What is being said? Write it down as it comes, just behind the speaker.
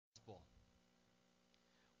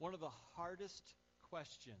One of the hardest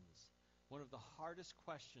questions, one of the hardest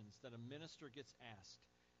questions that a minister gets asked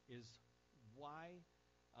is why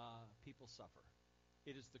people suffer.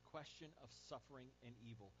 It is the question of suffering and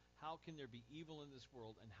evil. How can there be evil in this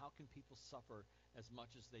world, and how can people suffer as much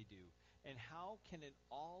as they do? And how can an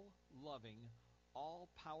all-loving,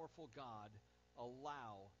 all-powerful God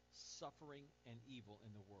allow suffering and evil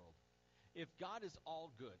in the world? If God is all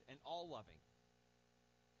good and all-loving,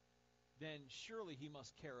 then surely he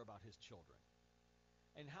must care about his children.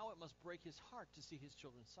 And how it must break his heart to see his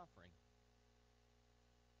children suffering.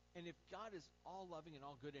 And if God is all-loving and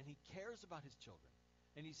all-good, and he cares about his children,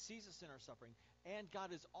 and he sees us in our suffering, and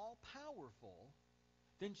God is all-powerful,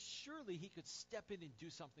 then surely he could step in and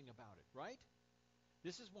do something about it, right?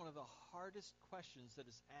 This is one of the hardest questions that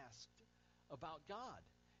is asked about God.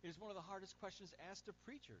 It is one of the hardest questions asked of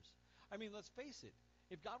preachers. I mean, let's face it.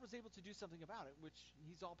 If God was able to do something about it, which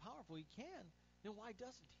he's all-powerful, he can, then why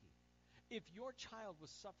doesn't he? If your child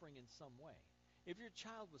was suffering in some way, if your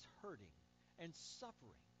child was hurting and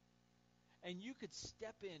suffering, and you could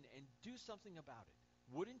step in and do something about it,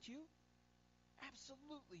 wouldn't you?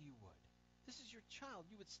 Absolutely you would. This is your child.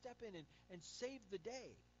 You would step in and save the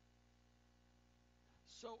day.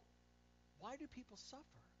 So, why do people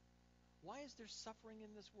suffer? Why is there suffering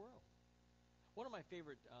in this world? One of my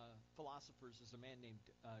favorite philosophers is a man named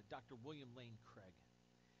Dr. William Lane Craig.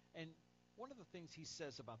 And one of the things he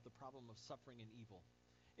says about the problem of suffering and evil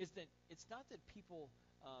is that it's not that people,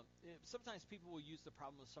 sometimes people will use the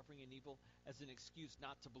problem of suffering and evil as an excuse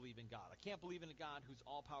not to believe in God. I can't believe in a God who's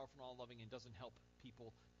all-powerful and all-loving and doesn't help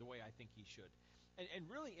people the way I think he should. And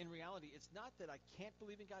really, in reality, it's not that I can't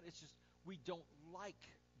believe in God. It's just we don't like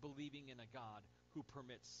believing in a God who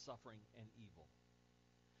permits suffering and evil.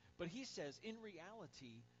 But he says, in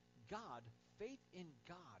reality, God, faith in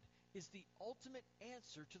God, is the ultimate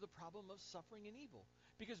answer to the problem of suffering and evil.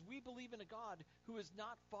 Because we believe in a God who is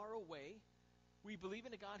not far away. We believe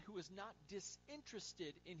in a God who is not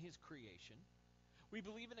disinterested in his creation. We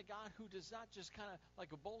believe in a God who does not just kind of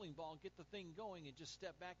like a bowling ball get the thing going and just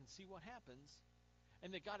step back and see what happens.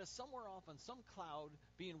 And that God is somewhere off on some cloud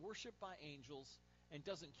being worshipped by angels and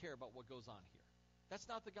doesn't care about what goes on here. That's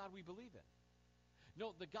not the God we believe in.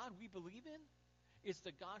 No, the God we believe in is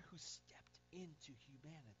the God who stepped into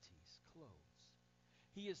humanity's clothes.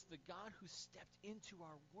 He is the God who stepped into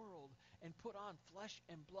our world and put on flesh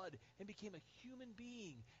and blood and became a human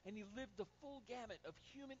being. And he lived the full gamut of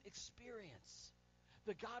human experience.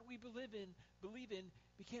 The God we believe in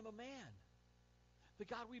became a man. The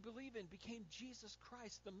God we believe in became Jesus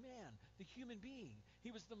Christ, the man, the human being.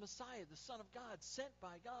 He was the Messiah, the Son of God, sent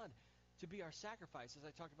by God to be our sacrifice, as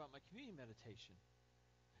I talked about in my communion meditation.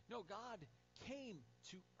 No, God came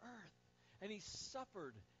to earth, and he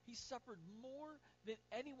suffered. He suffered more than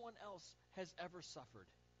anyone else has ever suffered.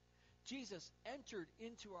 Jesus entered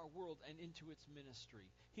into our world and into its ministry.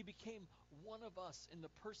 He became one of us in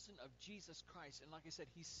the person of Jesus Christ. And like I said,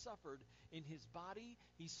 he suffered in his body.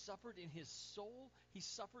 He suffered in his soul. He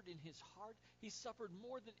suffered in his heart. He suffered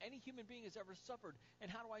more than any human being has ever suffered.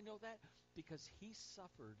 And how do I know that? Because he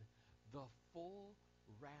suffered the full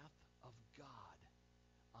wrath of God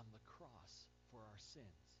on the cross for our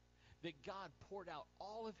sins. That God poured out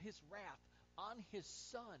all of his wrath on his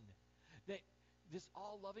Son. That this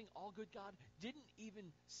all-loving, all-good God didn't even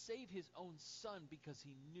save his own Son because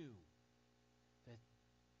he knew that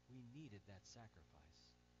we needed that sacrifice.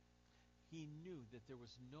 He knew that there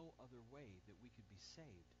was no other way that we could be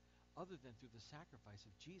saved other than through the sacrifice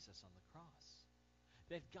of Jesus on the cross.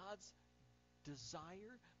 That God's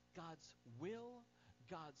desire, God's will,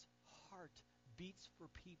 God's heart beats for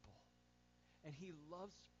people. And he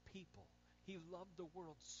loves people. He loved the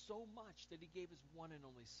world so much that he gave his one and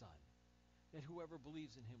only Son, that whoever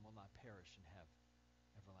believes in him will not perish and have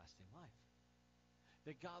everlasting life.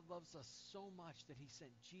 That God loves us so much that he sent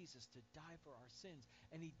Jesus to die for our sins,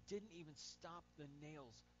 and he didn't even stop the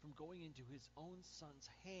nails from going into his own Son's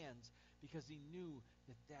hands because he knew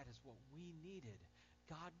that that is what we needed.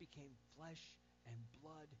 God became flesh and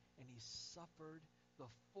blood, and he suffered the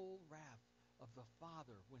full wrath of the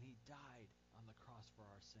Father when he died on the cross for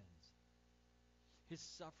our sins. His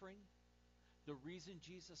suffering, the reason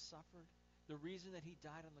Jesus suffered, the reason that he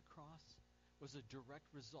died on the cross, was a direct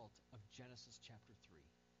result of Genesis chapter 3.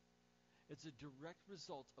 It's a direct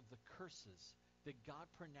result of the curses that God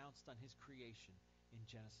pronounced on his creation in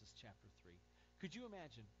Genesis chapter 3. Could you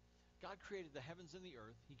imagine? God created the heavens and the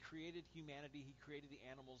earth. He created humanity. He created the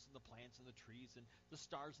animals and the plants and the trees and the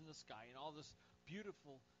stars in the sky and all this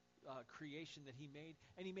beautiful creation that he made.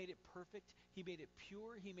 And he made it perfect. He made it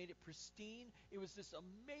pure. He made it pristine. It was this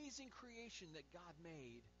amazing creation that God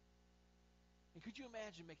made. And could you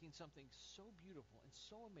imagine making something so beautiful and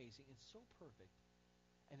so amazing and so perfect,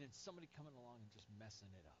 and then somebody coming along and just messing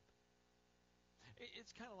it up?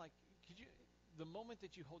 It's kind of like, the moment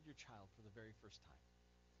that you hold your child for the very first time,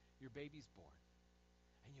 your baby's born,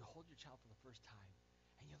 and you hold your child for the first time,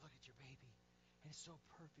 and you look at your baby, and it's so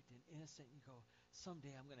perfect and innocent, and you go,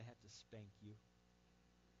 someday I'm going to have to spank you.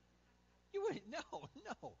 You wouldn't, no,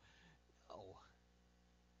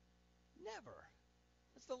 never.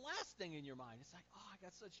 It's the last thing in your mind. It's like, oh, I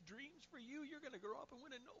got such dreams for you. You're going to grow up and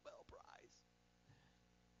win a Nobel Prize.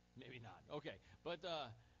 Maybe not. Okay, but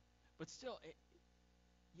still,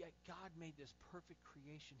 yet God made this perfect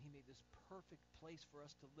creation. He made this perfect place for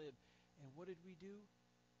us to live. And what did we do?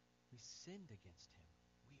 We sinned against him.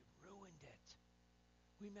 We ruined it.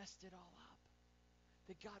 We messed it all up.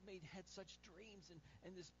 That God had such dreams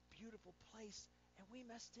and this beautiful place, and we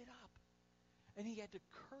messed it up. And he had to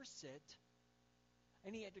curse it,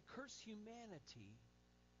 and he had to curse humanity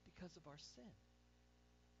because of our sin.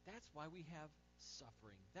 That's why we have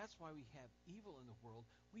suffering. That's why we have evil in the world.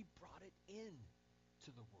 We brought it in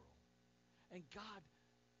to the world. And God,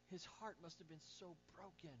 his heart must have been so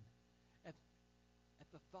broken at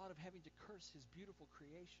the thought of having to curse his beautiful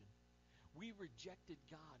creation. We rejected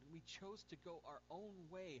God, and we chose to go our own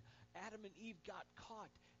way. Adam and Eve got caught,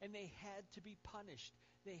 and they had to be punished.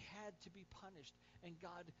 They had to be punished. And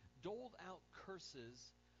God doled out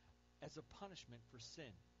curses as a punishment for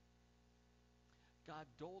sin. God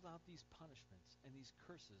doled out these punishments and these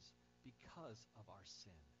curses because of our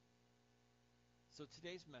sin. So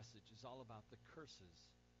today's message is all about the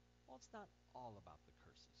curses. Well, it's not all about the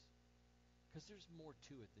curses, because there's more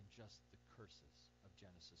to it than just the curses of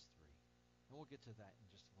Genesis 3. And we'll get to that in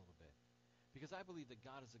just a little bit. Because I believe that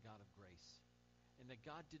God is a God of grace, and that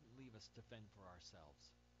God didn't leave us to fend for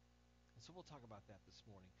ourselves. And so we'll talk about that this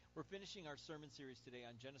morning. We're finishing our sermon series today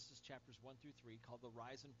on Genesis chapters 1 through 3 called The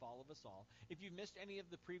Rise and Fall of Us All. If you've missed any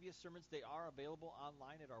of the previous sermons, they are available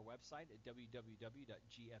online at our website at www.gfcc.net.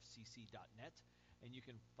 And you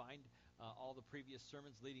can find all the previous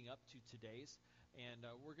sermons leading up to today's. And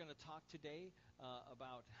we're going to talk today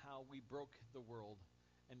about how we broke the world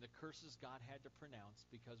and the curses God had to pronounce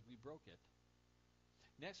because we broke it.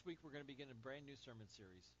 Next week, we're going to begin a brand new sermon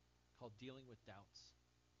series called Dealing with Doubts.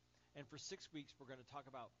 And for 6 weeks, we're going to talk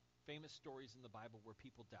about famous stories in the Bible where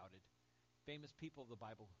people doubted, famous people of the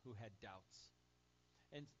Bible who had doubts.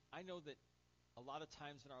 And I know that a lot of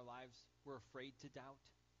times in our lives, we're afraid to doubt.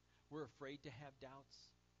 We're afraid to have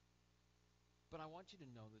doubts. But I want you to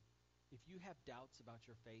know that if you have doubts about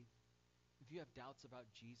your faith, if you have doubts about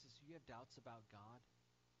Jesus, if you have doubts about God,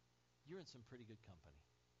 you're in some pretty good company.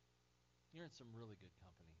 You're in some really good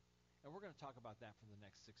company. And we're going to talk about that for the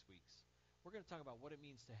next 6 weeks. We're going to talk about what it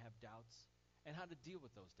means to have doubts and how to deal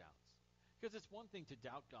with those doubts. Because it's one thing to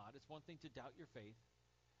doubt God. It's one thing to doubt your faith.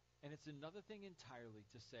 And it's another thing entirely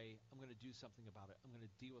to say, I'm going to do something about it. I'm going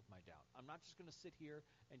to deal with my doubt. I'm not just going to sit here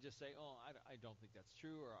and just say, oh, I don't think that's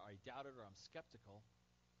true, or I doubt it, or I'm skeptical.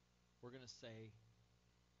 We're going to say,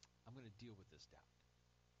 I'm going to deal with this doubt.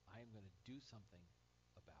 I am going to do something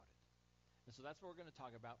about it. And so that's what we're going to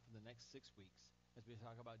talk about for the next 6 weeks as we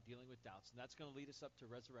talk about dealing with doubts. And that's going to lead us up to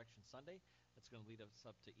Resurrection Sunday. That's going to lead us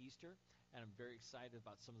up to Easter. And I'm very excited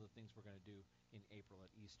about some of the things we're going to do in April at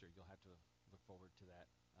Easter. You'll have to look forward to that.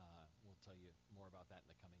 We'll tell you more about that in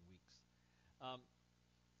the coming weeks.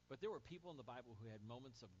 But there were people in the Bible who had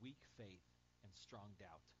moments of weak faith and strong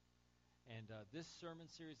doubt. And this sermon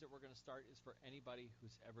series that we're going to start is for anybody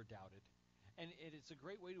who's ever doubted. And it's a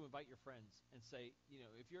great way to invite your friends and say,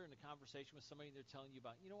 if you're in a conversation with somebody and they're telling you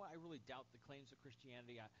about, I really doubt the claims of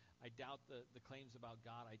Christianity. I doubt the claims about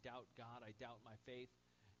God. I doubt God. I doubt my faith.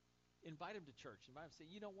 Invite them to church. Invite them to say,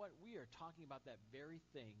 you know what? We are talking about that very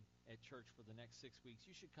thing at church for the next 6 weeks.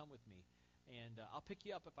 You should come with me. And I'll pick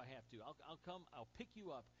you up if I have to. I'll come. I'll pick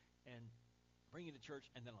you up and bring you to church,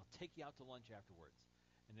 and then I'll take you out to lunch afterwards.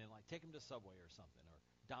 And then take them to Subway or something, or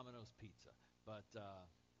Domino's Pizza. But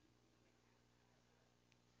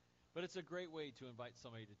it's a great way to invite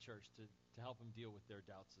somebody to church to help them deal with their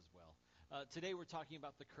doubts as well. Today we're talking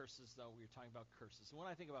about the curses, though. We're talking about curses. And when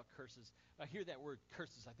I think about curses, I hear that word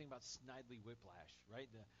curses, I think about Snidely Whiplash, right?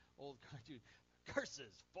 The old cartoon,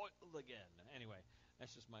 curses, foiled again. Anyway,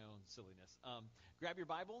 that's just my own silliness. Grab your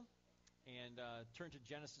Bible and turn to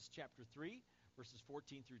Genesis chapter 3, verses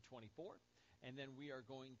 14 through 24. And then we are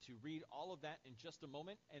going to read all of that in just a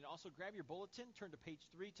moment. And also grab your bulletin, turn to page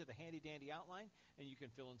 3 to the handy-dandy outline, and you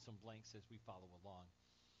can fill in some blanks as we follow along.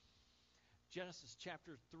 Genesis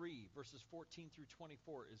chapter 3, verses 14 through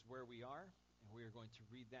 24 is where we are, and we are going to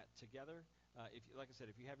read that together. Like I said,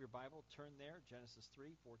 if you have your Bible, turn there, Genesis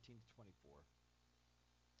 3, 14 to 24.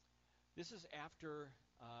 This is after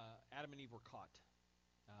Adam and Eve were caught.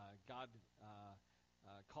 God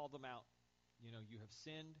called them out. You have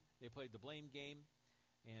sinned. They played the blame game.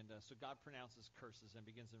 And so God pronounces curses and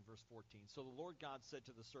begins in verse 14. So the Lord God said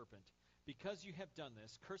to the serpent, "Because you have done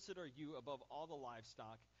this, cursed are you above all the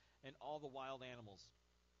livestock and all the wild animals.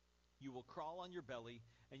 You will crawl on your belly,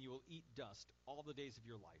 and you will eat dust all the days of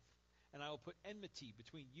your life. And I will put enmity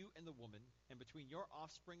between you and the woman, and between your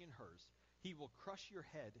offspring and hers. He will crush your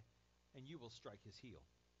head, and you will strike his heel."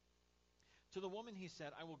 To the woman he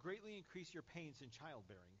said, "I will greatly increase your pains in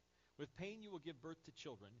childbearing. With pain you will give birth to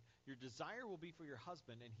children. Your desire will be for your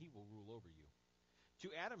husband, and he will rule over you."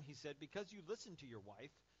 To Adam he said, "Because you listened to your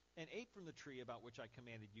wife, and ate from the tree about which I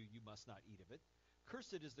commanded you, you must not eat of it.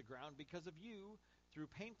 Cursed is the ground because of you. Through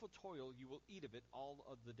painful toil you will eat of it all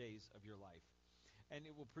of the days of your life. And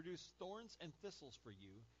it will produce thorns and thistles for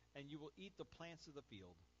you, and you will eat the plants of the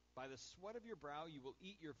field. By the sweat of your brow you will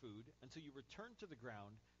eat your food, until you return to the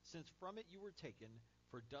ground, since from it you were taken,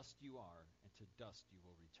 for dust you are, and to dust you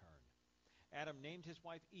will return." Adam named his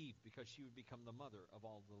wife Eve, because she would become the mother of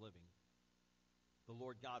all the living. The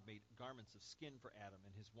Lord God made garments of skin for Adam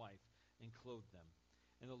and his wife, and clothed them.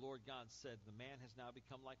 And the Lord God said, "The man has now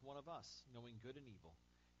become like one of us, knowing good and evil.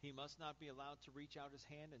 He must not be allowed to reach out his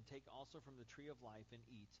hand and take also from the tree of life and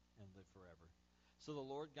eat and live forever." So the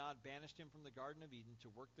Lord God banished him from the Garden of Eden to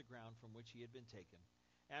work the ground from which he had been taken.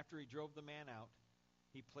 After he drove the man out,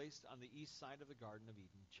 he placed on the east side of the Garden of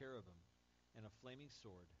Eden cherubim and a flaming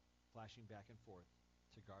sword flashing back and forth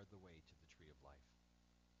to guard the way to the tree of life.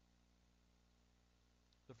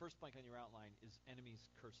 The first blank on your outline is enemies'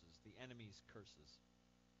 curses. The enemy's curses.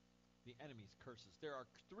 The enemy's curses. There are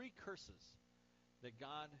three curses that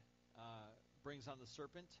God brings on the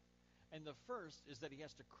serpent. And the first is that he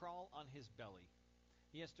has to crawl on his belly.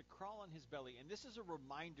 He has to crawl on his belly. And this is a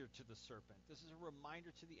reminder to the serpent. This is a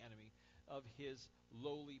reminder to the enemy of his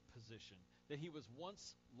lowly position. That he was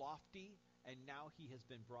once lofty, and now he has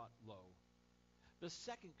been brought low. The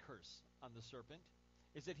second curse on the serpent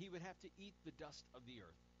is that he would have to eat the dust of the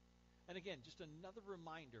earth. And again, just another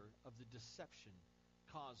reminder of the deception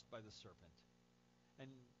caused by the serpent.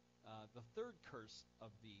 And the third curse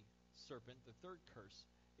of the serpent, the third curse,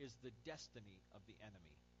 is the destiny of the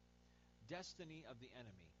enemy. Destiny of the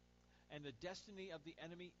enemy. And the destiny of the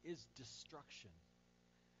enemy is destruction.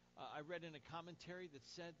 I read in a commentary that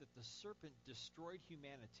said that the serpent destroyed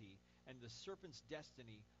humanity, and the serpent's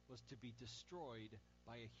destiny was to be destroyed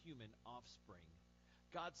by a human offspring.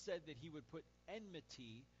 God said that he would put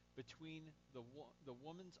enmity between the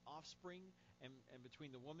woman's offspring and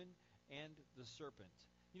between the woman and the serpent.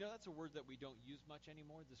 That's a word that we don't use much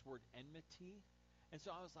anymore, this word enmity. And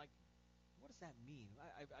so I was like, what does that mean?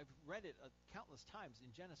 I've read it countless times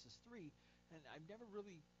in Genesis 3, and I've never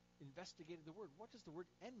really investigated the word. What does the word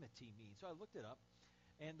enmity mean? So I looked it up,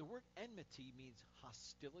 and the word enmity means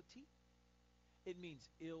hostility, it means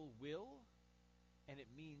ill will, and it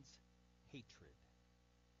means hatred.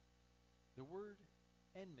 The word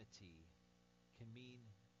enmity can mean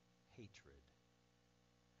hatred.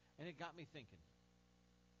 And it got me thinking,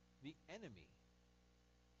 the enemy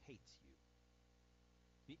hates you.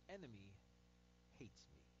 The enemy hates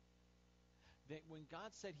me. That when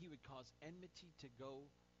God said he would cause enmity to go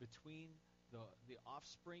between the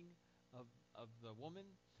offspring of the woman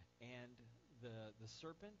and the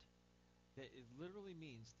serpent, that it literally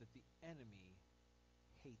means that the enemy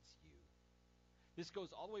hates you. This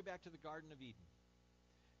goes all the way back to the Garden of Eden.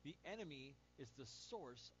 The enemy is the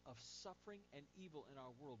source of suffering and evil in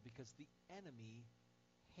our world because the enemy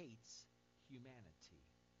hates humanity.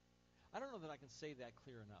 I don't know that I can say that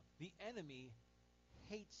clear enough. The enemy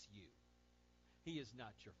hates you. He is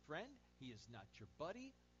not your friend. He is not your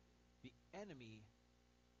buddy. The enemy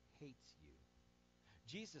hates you.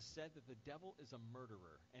 Jesus said that the devil is a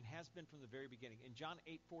murderer and has been from the very beginning. In John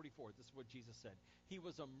 8:44, this is what Jesus said. He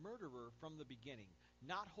was a murderer from the beginning,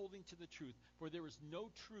 not holding to the truth, for there is no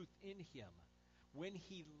truth in him. When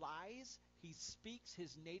he lies, he speaks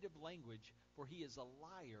his native language, for he is a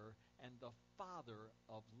liar and the father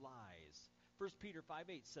of lies. 1 Peter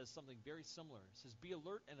 5:8 says something very similar. It says, "Be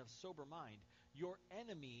alert and of sober mind. Your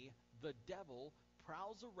enemy, the devil,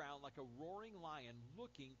 prowls around like a roaring lion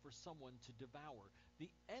looking for someone to devour."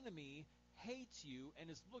 The enemy hates you and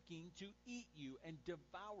is looking to eat you and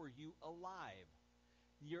devour you alive.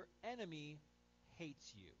 Your enemy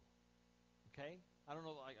hates you. Okay? I don't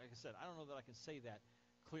know, like I said, I don't know that I can say that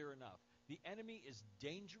clear enough. The enemy is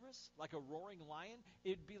dangerous, like a roaring lion.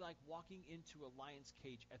 It'd be like walking into a lion's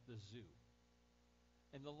cage at the zoo.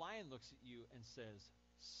 And the lion looks at you and says,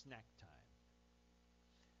 "Snack time."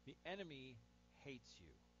 The enemy hates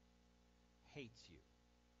you. Hates you.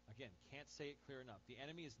 Again, can't say it clear enough. The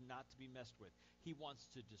enemy is not to be messed with. He wants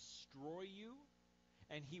to destroy you,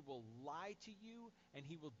 and he will lie to you, and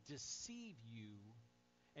he will deceive you,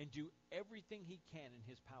 and do everything he can in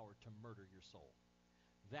his power to murder your soul.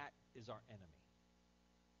 That is our enemy.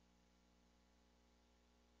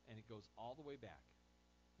 And it goes all the way back.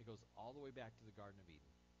 It goes all the way back to the Garden of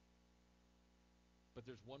Eden. But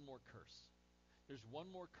there's one more curse. There's one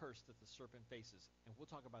more curse that the serpent faces, and we'll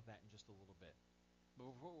talk about that in just a little bit. But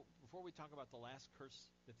before we talk about the last curse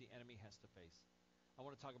that the enemy has to face, I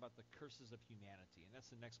want to talk about the curses of humanity, and that's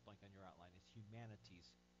the next blank on your outline. It's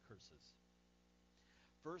humanity's curses.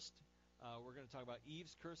 First, we're going to talk about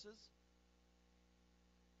Eve's curses.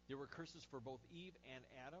 There were curses for both Eve and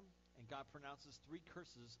Adam, and God pronounces 3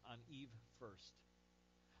 curses on Eve first.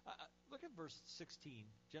 Look at verse 16,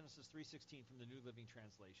 Genesis 3:16 from the New Living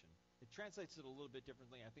Translation. It translates it a little bit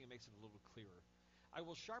differently. I think it makes it a little clearer. I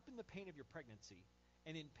will sharpen the pain of your pregnancy,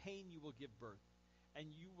 and in pain you will give birth, and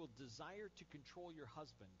you will desire to control your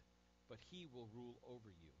husband, but he will rule over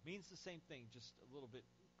you. Means the same thing, just a little bit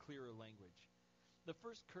clearer language. The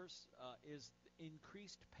first curse is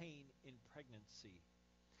increased pain in pregnancy.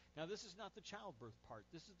 Now, this is not the childbirth part.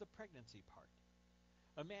 This is the pregnancy part.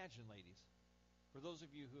 Imagine, ladies, for those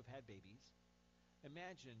of you who have had babies,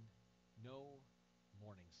 imagine no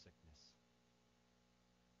morning sickness.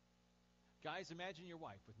 Guys, imagine your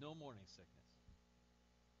wife with no morning sickness.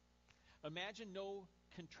 Imagine no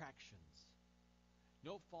contractions,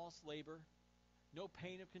 no false labor, no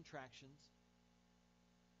pain of contractions.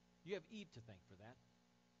 You have Eve to thank for that.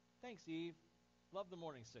 Thanks, Eve. Love the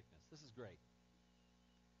morning sickness. This is great.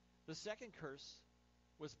 The second curse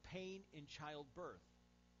was pain in childbirth.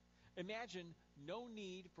 Imagine no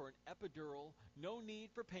need for an epidural, no need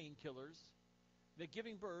for painkillers, that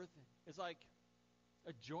giving birth is like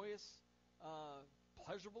a joyous,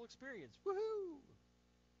 pleasurable experience. Woohoo!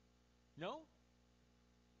 No?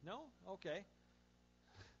 No? Okay.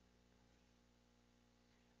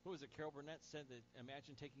 Who was it? Carol Burnett said that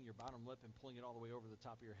imagine taking your bottom lip and pulling it all the way over the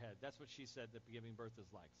top of your head. That's what she said that giving birth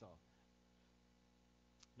is like. So,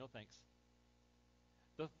 no thanks.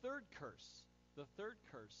 The third curse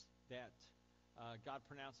that God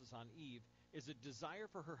pronounces on Eve is a desire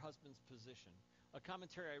for her husband's position. A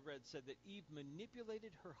commentary I read said that Eve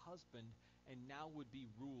manipulated her husband and now would be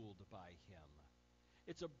ruled by him.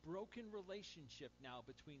 It's a broken relationship now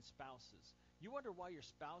between spouses. You wonder why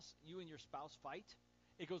you and your spouse fight?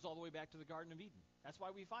 It goes all the way back to the Garden of Eden. That's why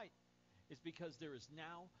we fight. It's because there is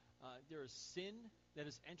now there is sin that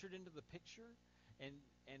has entered into the picture, and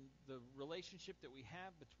the relationship that we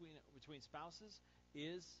have between spouses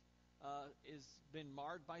is been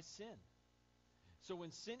marred by sin. So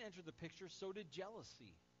when sin entered the picture, so did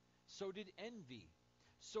jealousy, so did envy,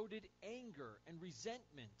 so did anger and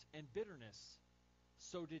resentment and bitterness,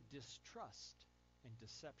 so did distrust and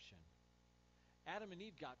deception. Adam and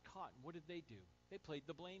Eve got caught, and what did they do? They played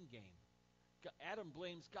the blame game. Adam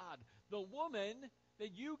blames God. The woman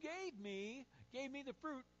that you gave me the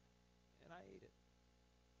fruit, and I ate it.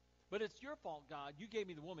 But it's your fault, God. You gave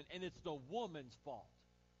me the woman, and it's the woman's fault.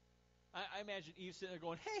 I imagine Eve sitting there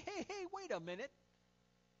going, hey, wait a minute.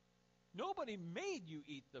 Nobody made you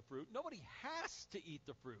eat the fruit. Nobody has to eat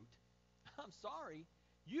the fruit. I'm sorry.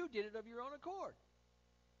 You did it of your own accord.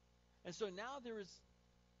 And so now there is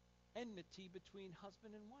enmity between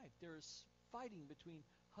husband and wife. There is fighting between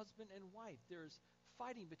husband and wife. There is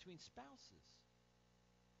fighting between spouses.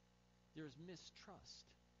 There is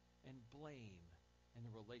mistrust and blame, and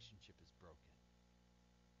the relationship is broken.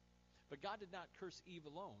 But God did not curse Eve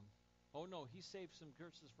alone. Oh no, he saved some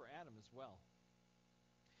curses for Adam as well.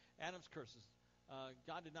 Adam's curses.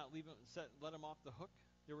 God did not let him off the hook.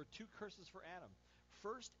 There were 2 curses for Adam.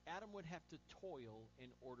 First, Adam would have to toil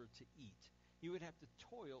in order to eat. He would have to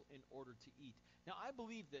toil in order to eat. Now, I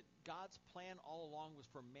believe that God's plan all along was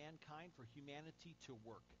for mankind, for humanity to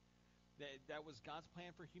work. That was God's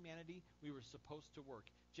plan for humanity. We were supposed to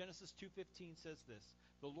work. Genesis 2:15 says this,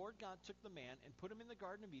 "The Lord God took the man and put him in the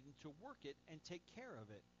Garden of Eden to work it and take care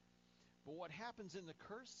of it." But what happens in the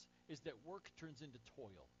curse is that work turns into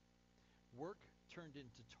toil. Work turned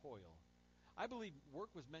into toil. I believe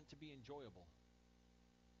work was meant to be enjoyable.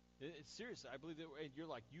 It's serious. I believe that you're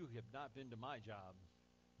like, you have not been to my job.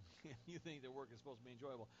 You think that work is supposed to be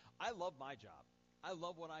enjoyable. I love my job. I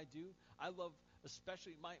love what I do. I love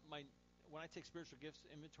especially my when I take spiritual gifts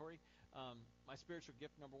inventory, my spiritual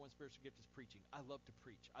gift, number one spiritual gift is preaching. I love to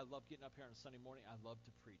preach. I love getting up here on a Sunday morning. I love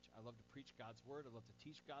to preach. I love to preach God's word. I love to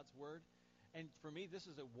teach God's word. And for me, this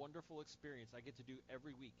is a wonderful experience I get to do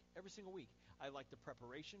every week, every single week. I like the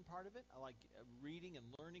preparation part of it. I like reading and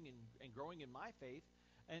learning and growing in my faith.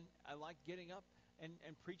 And I like getting up and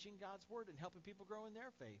preaching God's word and helping people grow in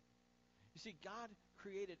their faith. You see, God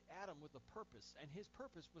created Adam with a purpose, and his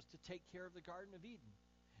purpose was to take care of the Garden of Eden.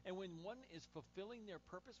 And when one is fulfilling their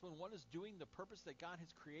purpose, when one is doing the purpose that God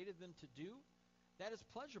has created them to do, that is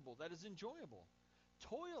pleasurable, that is enjoyable.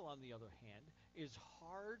 Toil, on the other hand, is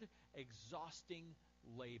hard, exhausting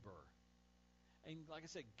labor. And like I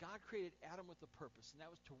said, God created Adam with a purpose, and that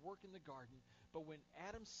was to work in the garden. But when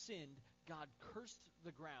Adam sinned, God cursed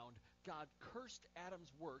the ground. God cursed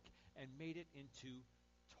Adam's work and made it into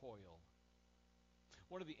toil.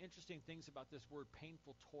 One of the interesting things about this word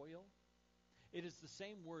painful toil, it is the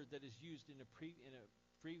same word that is used in a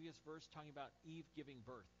previous verse talking about Eve giving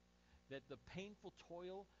birth. That the painful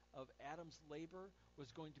toil of Adam's labor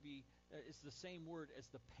was going to be, is the same word as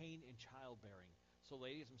the pain in childbearing. So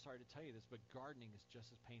ladies, I'm sorry to tell you this, but gardening is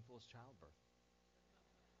just as painful as childbirth.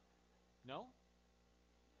 No?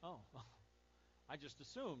 Oh, I just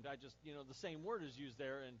assumed. The same word is used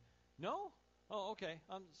there. And no? Oh, okay.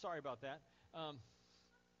 I'm sorry about that. What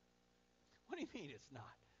do you mean it's not?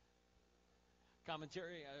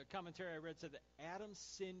 Commentary I read said that Adam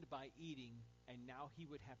sinned by eating, and now he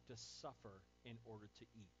would have to suffer in order to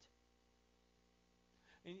eat.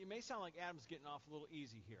 And it may sound like Adam's getting off a little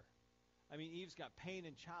easy here. I mean, Eve's got pain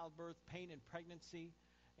in childbirth, pain in pregnancy,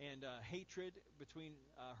 and hatred between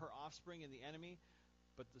her offspring and the enemy.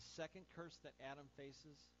 But the second curse that Adam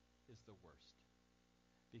faces is the worst.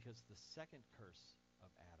 Because the second curse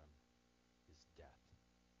of Adam is death.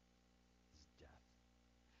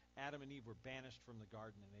 Adam and Eve were banished from the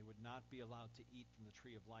garden, and they would not be allowed to eat from the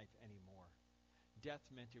tree of life anymore. Death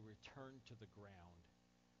meant a return to the ground,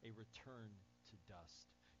 a return to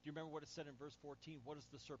dust. Do you remember what it said in verse 14? What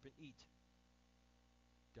does the serpent eat?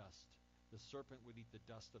 Dust. The serpent would eat the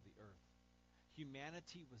dust of the earth.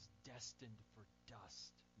 Humanity was destined for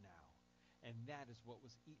dust now, and that is what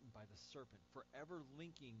was eaten by the serpent, forever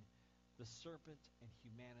linking the serpent and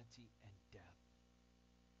humanity and death.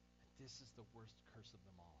 This is the worst curse of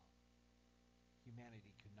them all.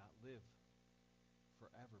 Humanity could not live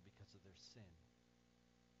forever because of their sin.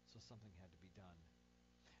 So something had to be done.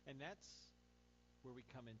 And that's where we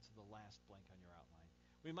come into the last blank on your outline.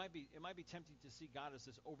 It might be tempting to see God as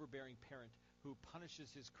this overbearing parent who punishes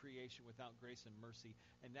his creation without grace and mercy,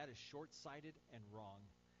 and that is short-sighted and wrong.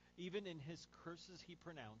 Even in his curses he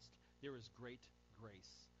pronounced, there is great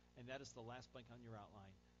grace. And that is the last blank on your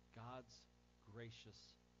outline. God's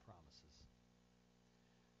gracious promises.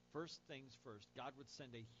 First things first, God would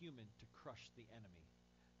send a human to crush the enemy.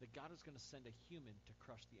 That God is going to send a human to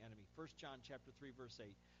crush the enemy. 1 John chapter 3, verse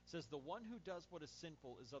 8 says, "The one who does what is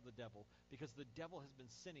sinful is of the devil, because the devil has been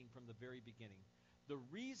sinning from the very beginning." The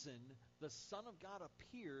reason the Son of God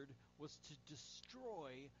appeared was to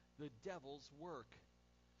destroy the devil's work.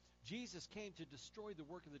 Jesus came to destroy the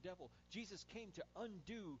work of the devil. Jesus came to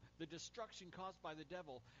undo the destruction caused by the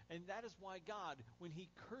devil. And that is why God, when he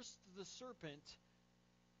cursed the serpent,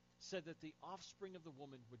 said that the offspring of the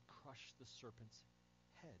woman would crush the serpent's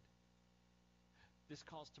head. This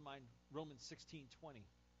calls to mind Romans 16:20.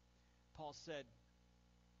 Paul said,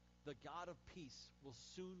 "The God of peace will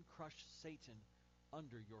soon crush Satan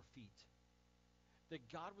under your feet." That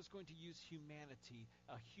God was going to use humanity,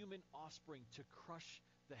 a human offspring, to crush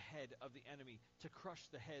the head of the enemy, to crush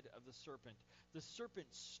the head of the serpent. The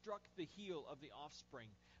serpent struck the heel of the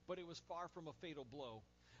offspring, but it was far from a fatal blow.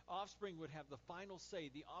 Offspring would have the final say.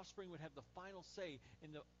 The offspring would have the final say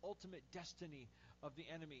in the ultimate destiny of the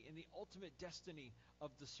enemy, in the ultimate destiny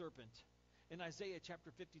of the serpent. In Isaiah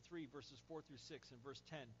chapter 53, verses 4 through 6 and verse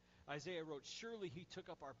 10, Isaiah wrote, "Surely he took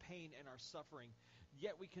up our pain and our suffering.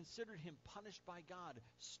 Yet we considered him punished by God,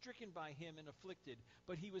 stricken by him and afflicted.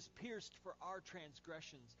 But he was pierced for our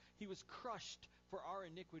transgressions. He was crushed for our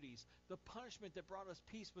iniquities. The punishment that brought us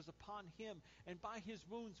peace was upon him, and by his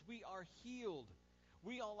wounds we are healed.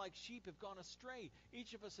 We all like sheep have gone astray.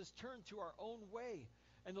 Each of us has turned to our own way.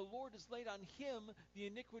 And the Lord has laid on him the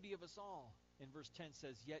iniquity of us all." And verse 10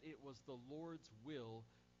 says, "Yet it was the Lord's will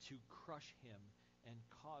to crush him and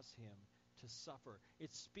cause him to suffer."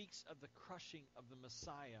 It speaks of the crushing of the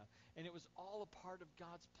Messiah. And it was all a part of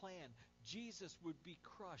God's plan. Jesus would be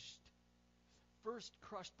crushed. First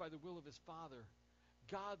crushed by the will of his Father.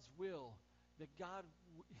 God's will. That God,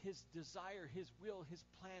 his desire, his will, his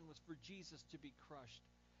plan was for Jesus to be crushed.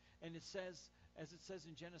 And it says, as it says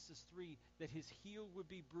in Genesis 3, that his heel would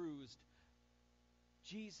be bruised.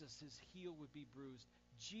 Jesus' heel would be bruised.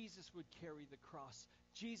 Jesus would carry the cross.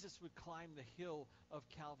 Jesus would climb the hill of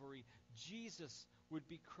Calvary. Jesus would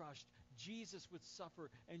be crushed. Jesus would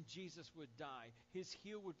suffer, and Jesus would die. His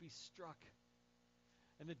heel would be struck.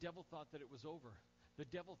 And the devil thought that it was over.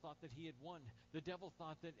 The devil thought that he had won. The devil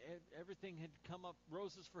thought that everything had come up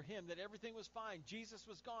roses for him, that everything was fine. Jesus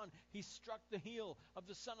was gone. He struck the heel of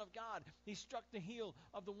the Son of God. He struck the heel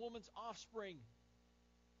of the woman's offspring.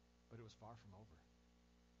 But it was far from over.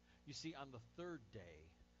 You see, on the third day,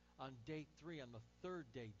 on day 3, on the third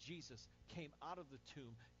day, Jesus came out of the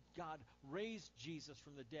tomb. God raised Jesus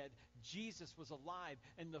from the dead. Jesus was alive.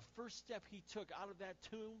 And the first step he took out of that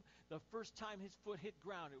tomb, the first time his foot hit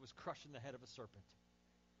ground, it was crushing the head of a serpent.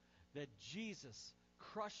 That Jesus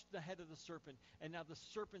crushed the head of the serpent, and now the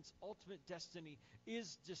serpent's ultimate destiny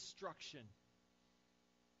is destruction.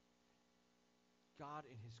 God,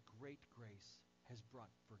 in his great grace, has brought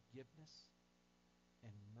forgiveness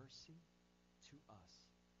and mercy to us.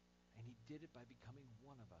 And he did it by becoming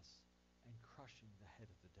one of us and crushing the head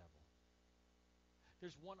of the devil.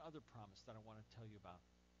 There's one other promise that I want to tell you about.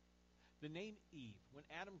 The name Eve. When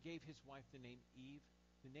Adam gave his wife the name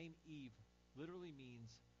Eve literally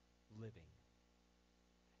means living.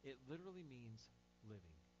 It literally means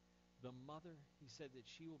living. The mother, he said that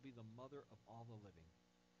she will be the mother of all the living.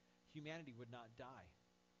 Humanity would not die.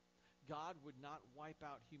 God would not wipe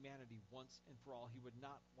out humanity once and for all. He would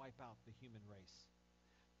not wipe out the human race.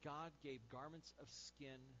 God gave garments of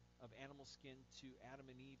skin, of animal skin, to Adam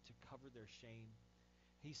and Eve to cover their shame.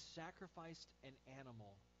 He sacrificed an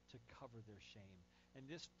animal to cover their shame. And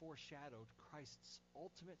this foreshadowed Christ's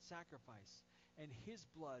ultimate sacrifice. And his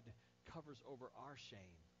blood covers over our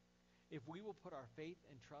shame. If we will put our faith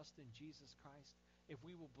and trust in Jesus Christ, if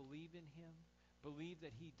we will believe in him, believe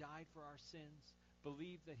that he died for our sins,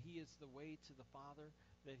 believe that he is the way to the Father,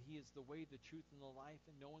 that he is the way, the truth, and the life,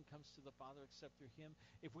 and no one comes to the Father except through him.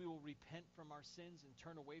 If we will repent from our sins and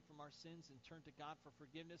turn away from our sins and turn to God for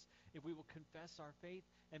forgiveness, if we will confess our faith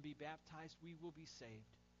and be baptized, we will be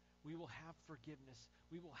saved. We will have forgiveness.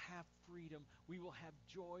 We will have freedom. We will have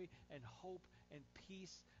joy and hope and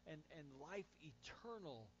peace and life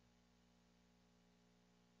eternal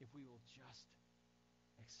if we will just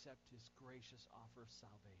accept his gracious offer of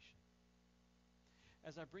salvation.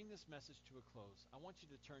 As I bring this message to a close, I want you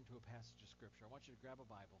to turn to a passage of Scripture. I want you to grab a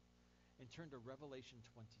Bible and turn to Revelation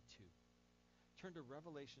 22. Turn to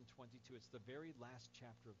Revelation 22. It's the very last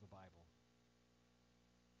chapter of the Bible.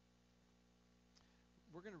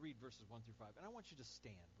 We're going to read verses 1 through 5, and I want you to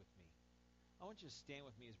stand with me. I want you to stand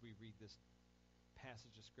with me as we read this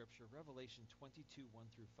passage of Scripture, Revelation 22,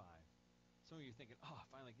 1 through 5. Some of you are thinking, oh, I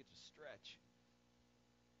finally get to stretch.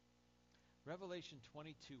 Revelation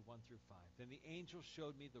 22, 1 through 5. Then the angel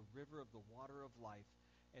showed me the river of the water of life,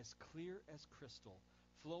 as clear as crystal,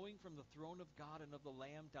 flowing from the throne of God and of the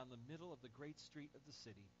Lamb down the middle of the great street of the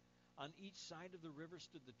city. On each side of the river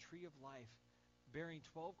stood the tree of life, bearing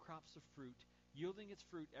 12 crops of fruit, yielding its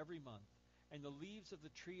fruit every month, and the leaves of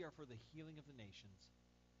the tree are for the healing of the nations.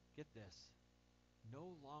 Get this.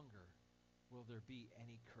 No longer will there be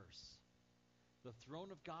any curse. The throne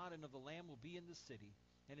of God and of the Lamb will be in the city,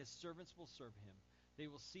 and his servants will serve him. They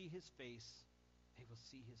will see his face. They will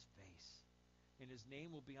see his face. And his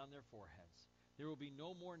name will be on their foreheads. There will be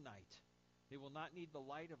no more night. They will not need the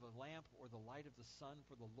light of a lamp or the light of the sun,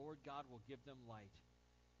 for the Lord God will give them light,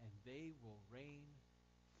 and they will reign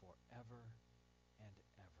forever and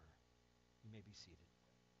ever. You may be seated.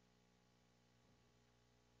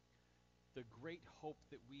 The great hope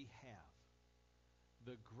that we have,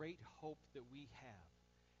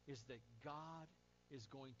 is that God is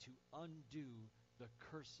going to undo the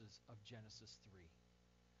curses of Genesis 3.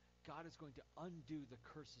 God is going to undo the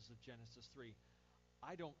curses of Genesis 3.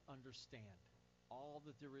 I don't understand all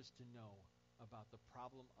that there is to know about the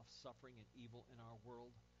problem of suffering and evil in our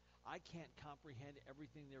world. I can't comprehend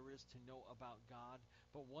everything there is to know about God,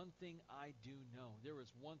 but one thing I do know, there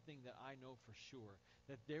is one thing that I know for sure,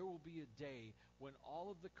 that there will be a day when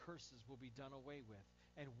all of the curses will be done away with,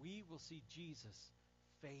 and we will see Jesus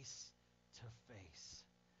face to face.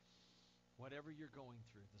 Whatever you're going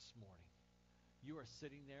through this morning, you are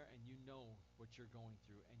sitting there and you know what you're going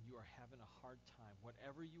through, and you are having a hard time.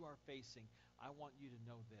 Whatever you are facing, I want you to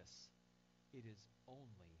know this. It is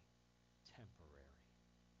only temporary.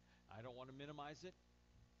 I don't want to minimize it.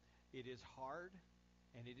 It is hard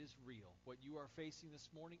and it is real. What you are facing this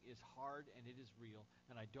morning is hard and it is real.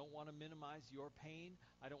 And I don't want to minimize your pain.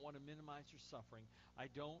 I don't want to minimize your suffering. I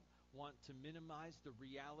don't want to minimize the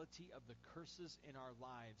reality of the curses in our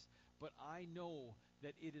lives. But I know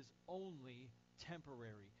that it is only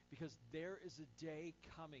temporary, because there is a day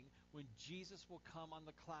coming when Jesus will come on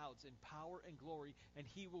the clouds in power and glory, and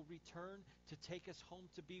he will return to take us home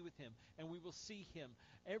to be with him, and we will see him.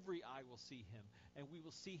 Every eye will see him, and we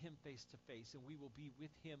will see him face to face, and we will be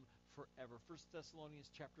with him forever. 1 Thessalonians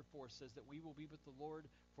chapter 4 says that we will be with the Lord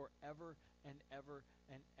forever and ever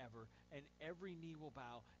and ever. And every knee will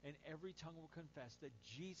bow and every tongue will confess that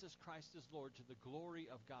Jesus Christ is Lord, to the glory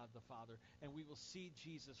of God the Father. And we will see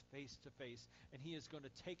Jesus face to face. And he is going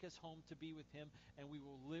to take us home to be with him, and we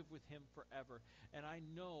will live with him forever. And I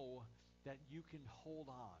know that you can hold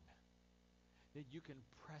on, that you can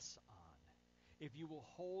press on. If you will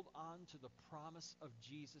hold on to the promise of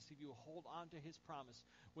Jesus, if you will hold on to his promise,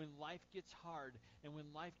 when life gets hard and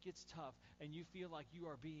when life gets tough and you feel like you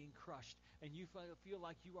are being crushed and you feel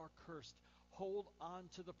like you are cursed, hold on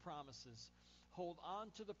to the promises. Hold on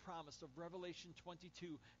to the promise of Revelation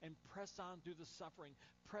 22 and press on through the suffering,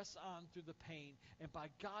 press on through the pain, and by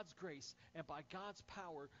God's grace and by God's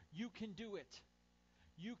power, you can do it.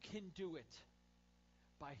 You can do it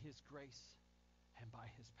by his grace and by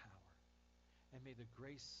his power. And may the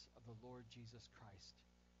grace of the Lord Jesus Christ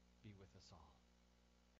be with us all.